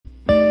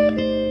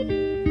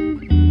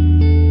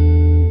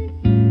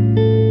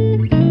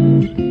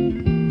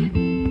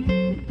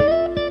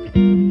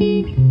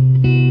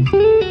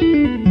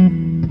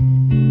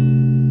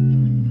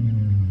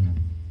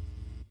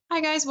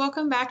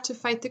back to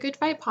Fight the Good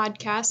Fight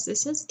podcast.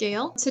 This is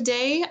Gail.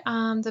 Today,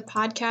 the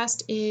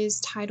podcast is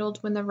titled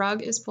When the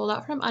Rug is Pulled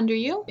Out from Under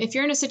You. If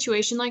you're in a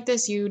situation like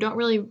this, you don't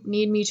really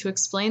need me to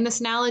explain this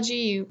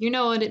analogy. You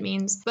know what it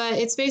means. But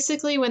it's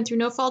basically when through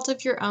no fault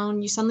of your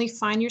own, you suddenly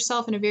find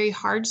yourself in a very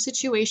hard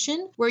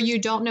situation where you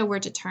don't know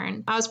where to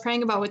turn. I was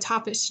praying about what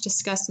topics to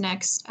discuss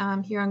next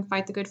here on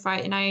Fight the Good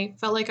Fight, and I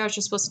felt like I was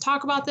just supposed to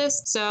talk about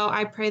this. So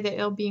I pray that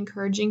it'll be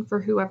encouraging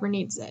for whoever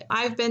needs it.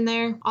 I've been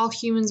there. All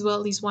humans will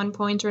at least one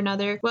point or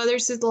another.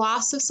 Whether it's the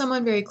loss of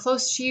someone very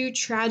close to you,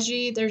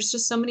 tragedy, there's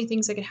just so many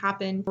things that could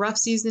happen. Rough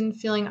season,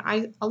 feeling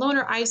alone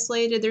or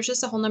isolated. There's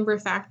just a whole number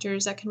of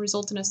factors that can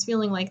result in us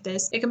feeling like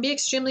this. It can be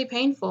extremely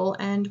painful,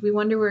 and we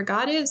wonder where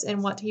God is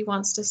and what He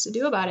wants us to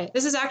do about it.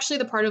 This is actually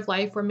the part of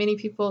life where many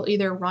people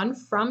either run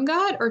from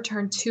God or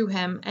turn to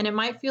Him, and it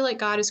might feel like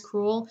God is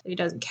cruel, that He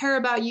doesn't care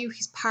about you,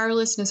 He's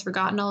powerless and has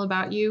forgotten all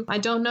about you. I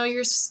don't know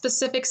your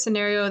specific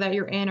scenario that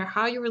you're in or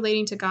how you're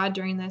relating to God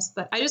during this,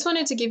 but I just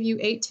wanted to give you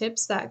 8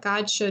 tips that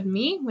God showed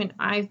me when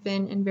I've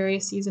been in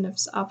various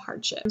seasons of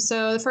hardship.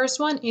 So the first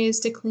one is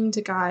to cling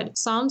to God.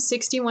 Psalm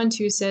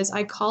 61:2 says,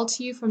 I call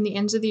to you from the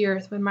ends of the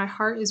earth when my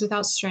heart is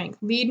without strength.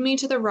 Lead me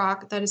to the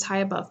rock that is high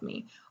above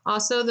me.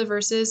 Also, the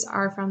verses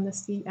are from the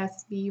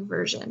CSB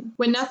version.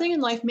 When nothing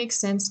in life makes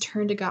sense,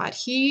 turn to God.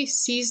 He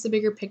sees the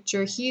bigger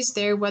picture. He's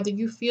there whether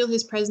you feel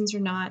His presence or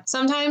not.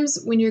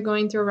 Sometimes when you're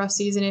going through a rough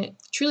season, it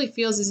truly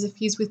feels as if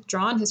He's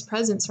withdrawn His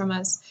presence from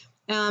us.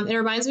 It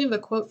reminds me of a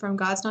quote from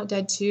God's Not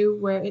Dead 2,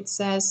 where it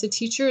says, the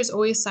teacher is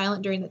always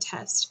silent during the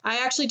test.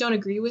 I actually don't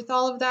agree with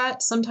all of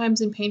that.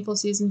 Sometimes in painful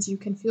seasons, you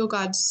can feel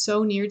God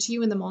so near to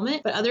you in the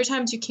moment, but other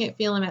times you can't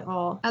feel Him at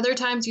all. Other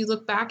times you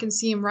look back and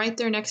see Him right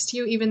there next to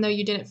you, even though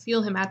you didn't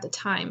feel Him at the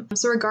time.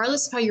 So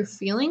regardless of how you're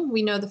feeling,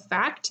 we know the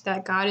fact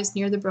that God is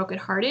near the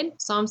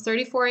brokenhearted. Psalms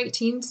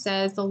 34:18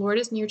 says, the Lord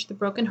is near to the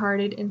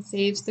brokenhearted and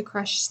saves the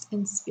crushed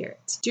in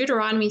spirit.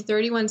 Deuteronomy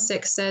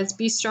 31:6 says,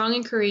 be strong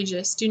and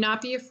courageous. Do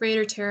not be afraid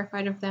or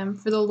terrified of them,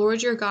 for the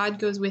Lord your God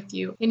goes with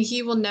you, and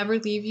He will never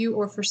leave you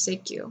or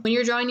forsake you. When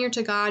you're drawing near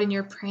to God and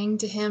you're praying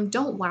to Him,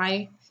 don't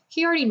lie.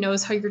 He already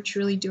knows how you're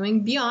truly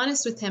doing. Be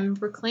honest with Him and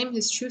proclaim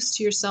His truths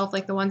to yourself,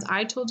 like the ones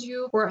I told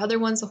you, or other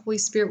ones the Holy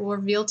Spirit will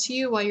reveal to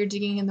you while you're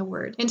digging in the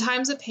Word. In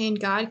times of pain,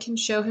 God can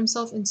show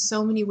Himself in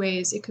so many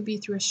ways. It could be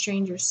through a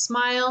stranger's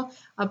smile,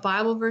 a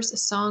Bible verse, a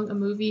song, a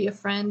movie, a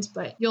friend,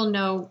 but you'll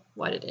know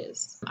what it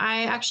is.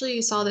 I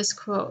actually saw this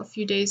quote a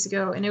few days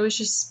ago, and it was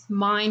just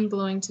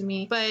mind-blowing to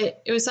me.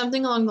 But it was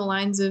something along the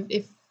lines of,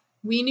 if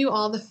we knew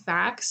all the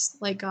facts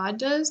like God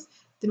does,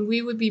 then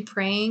we would be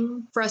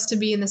praying for us to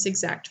be in this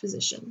exact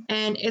position.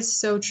 And it's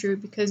so true,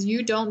 because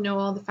you don't know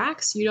all the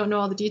facts. You don't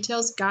know all the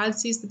details. God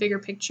sees the bigger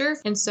picture.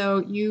 And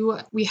so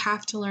we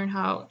have to learn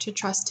how to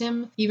trust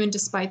Him, even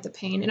despite the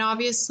pain. And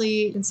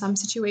obviously, in some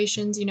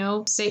situations,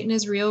 Satan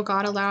is real.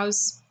 God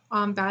allows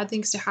bad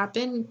things to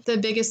happen. The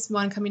biggest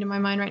one coming to my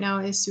mind right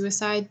now is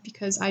suicide,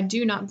 because I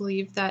do not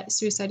believe that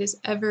suicide is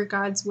ever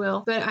God's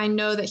will, but I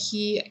know that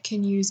He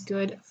can use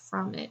good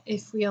from it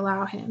if we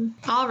allow Him.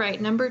 All right,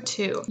 number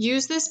 2,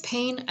 use this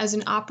pain as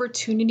an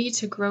opportunity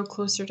to grow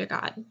closer to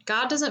God.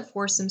 God doesn't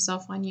force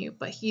Himself on you,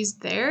 but He's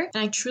there,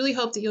 and I truly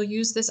hope that you'll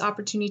use this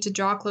opportunity to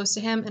draw close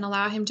to Him and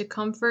allow Him to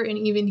comfort and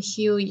even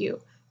heal you.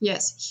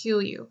 Yes,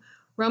 heal you.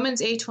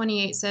 Romans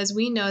 8:28 says,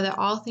 we know that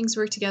all things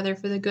work together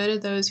for the good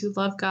of those who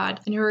love God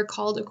and who are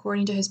called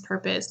according to His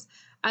purpose.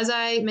 As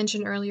I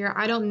mentioned earlier,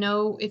 I don't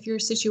know if your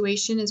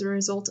situation is a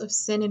result of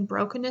sin and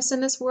brokenness in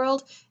this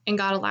world and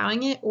God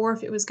allowing it, or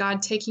if it was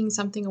God taking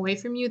something away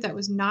from you that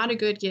was not a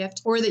good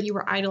gift or that you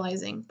were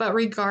idolizing. But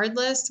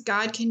regardless,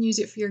 God can use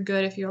it for your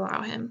good if you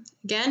allow Him.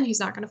 Again, He's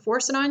not going to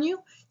force it on you.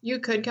 You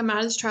could come out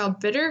of this trial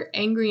bitter,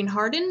 angry, and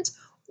hardened,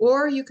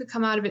 or you could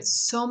come out of it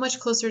so much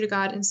closer to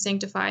God and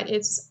sanctified.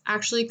 It's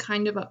actually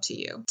kind of up to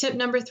you. Tip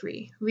number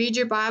 3, read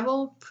your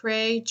Bible,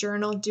 pray,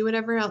 journal, do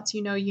whatever else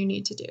you know you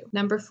need to do.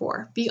 Number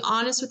 4, be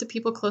honest with the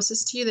people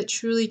closest to you that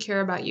truly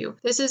care about you.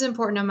 This is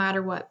important no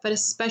matter what, but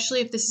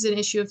especially if this is an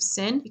issue of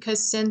sin,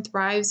 because sin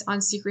thrives on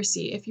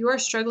secrecy. If you are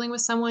struggling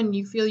with someone and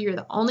you feel you're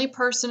the only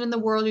person in the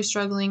world who's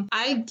struggling,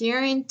 I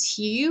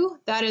guarantee you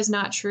that is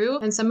not true.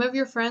 And some of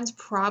your friends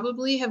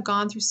probably have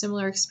gone through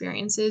similar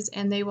experiences,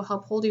 and they will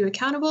help hold you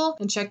accountable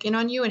and check in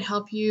on you and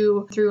help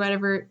you through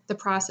whatever the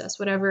process,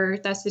 whatever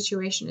that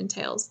situation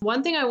entails.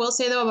 One thing I will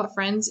say though about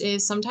friends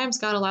is sometimes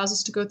God allows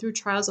us to go through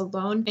trials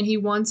alone, and He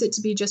wants it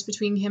to be just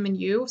between Him and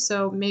you.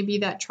 So maybe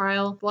that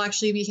trial will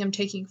actually be Him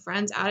taking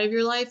friends out of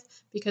your life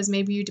because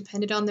maybe you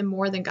depended on them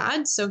more than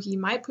God. So He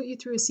might put you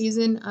through a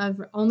season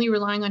of only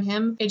relying on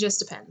Him. It just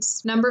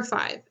depends. Number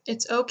 5,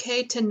 it's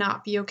okay to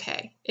not be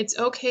okay. It's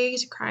okay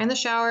to cry in the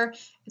shower.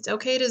 It's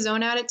okay to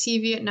zone out at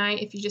TV at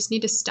night if you just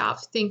need to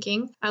stop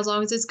thinking, as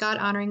long as it's God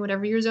honoring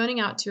whatever you're zoning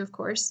out to, of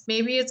course.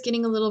 Maybe it's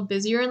getting a little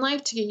busier in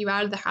life to get you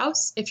out of the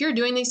house. If you're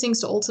doing these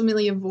things to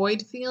ultimately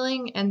avoid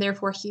feeling and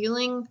therefore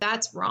healing,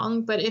 that's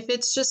wrong. But if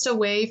it's just a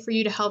way for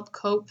you to help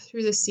cope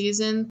through the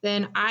season,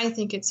 then I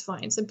think it's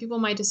fine. Some people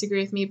might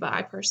disagree with me, but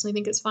I personally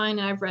think it's fine.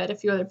 And I've read a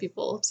few other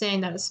people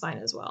saying that it's fine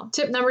as well.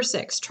 Tip number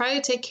 6, try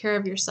to take care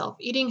of yourself.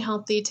 Eating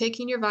healthy,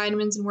 taking your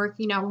vitamins, and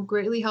working out will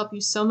greatly help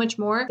you so much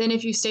more than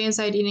if you stay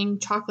inside eating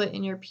chocolate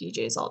in your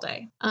PJs all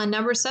day.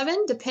 Number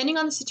 7, depending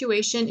on the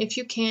situation, if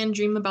you can,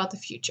 dream about the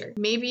future.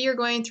 Maybe you're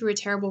going through a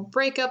terrible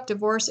breakup,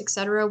 divorce,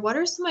 etc. What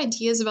are some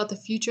ideas about the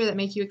future that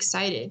make you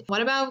excited?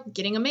 What about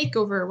getting a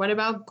makeover? What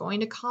about going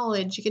to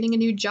college, getting a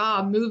new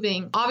job,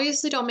 moving?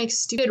 Obviously, don't make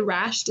stupid,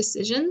 rash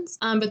decisions,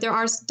 but there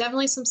are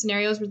definitely some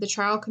scenarios where the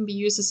trial can be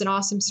used as an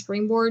awesome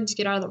springboard to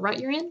get out of the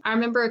rut you're in. I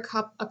remember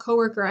a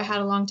coworker I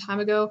had a long time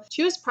ago.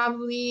 She was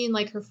probably in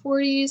like her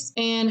 40s,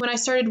 and when I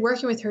started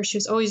working with her, she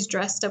was always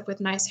dressed up with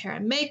nice hair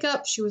and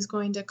makeup. She was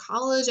going to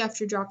college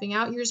after dropping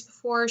out years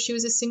before. She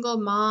was a single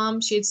mom.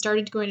 She had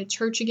started going to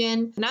church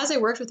again. And as I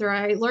worked with her,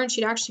 I learned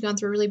she'd actually gone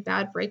through a really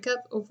bad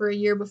breakup over a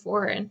year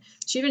before. And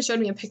she even showed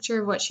me a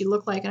picture of what she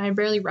looked like. And I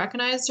barely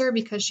recognized her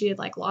because she had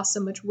like lost so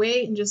much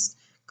weight and just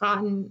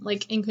gotten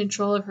like in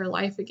control of her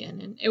life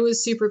again. And it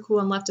was super cool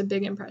and left a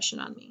big impression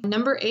on me.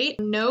 Number 8,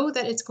 know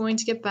that it's going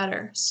to get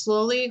better,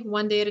 slowly,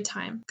 one day at a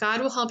time.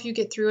 God will help you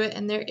get through it,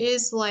 and there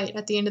is light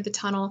at the end of the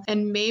tunnel.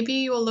 And maybe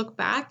you will look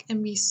back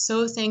and be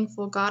so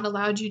thankful God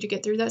allowed you to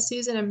get through that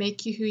season and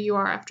make you who you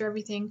are after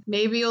everything.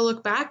 Maybe you'll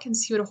look back and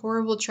see what a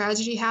horrible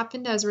tragedy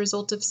happened as a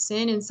result of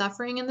sin and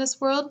suffering in this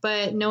world,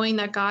 but knowing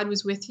that God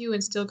was with you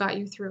and still got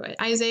you through it.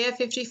 Isaiah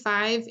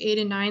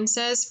 55:8-9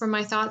 says, "For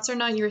my thoughts are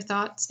not your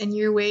thoughts, and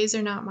your ways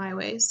are not my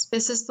ways.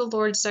 This is the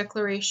Lord's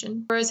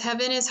declaration. For as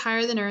heaven is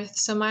higher than earth,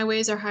 so my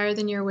ways are higher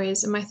than your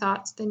ways, and my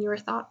thoughts than your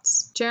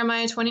thoughts."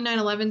 Jeremiah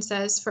 29:11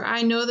 says, "For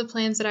I know the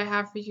plans that I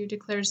have for you,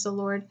 declares the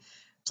Lord.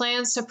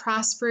 Plans to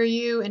prosper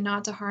you and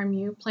not to harm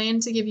you,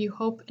 plans to give you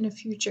hope and a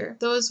future."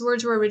 Those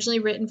words were originally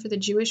written for the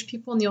Jewish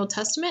people in the Old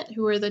Testament,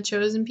 who were the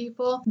chosen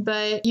people,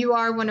 but you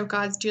are one of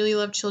God's dearly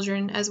loved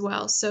children as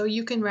well. So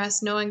you can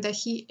rest knowing that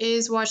He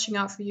is watching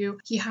out for you.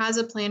 He has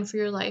a plan for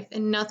your life,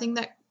 and nothing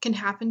that can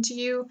happen to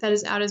you that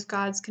is out of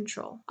God's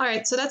control. All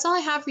right, so that's all I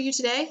have for you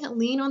today.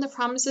 Lean on the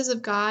promises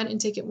of God and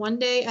take it one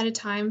day at a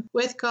time.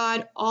 With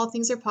God, all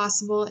things are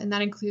possible, and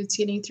that includes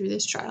getting through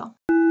this trial.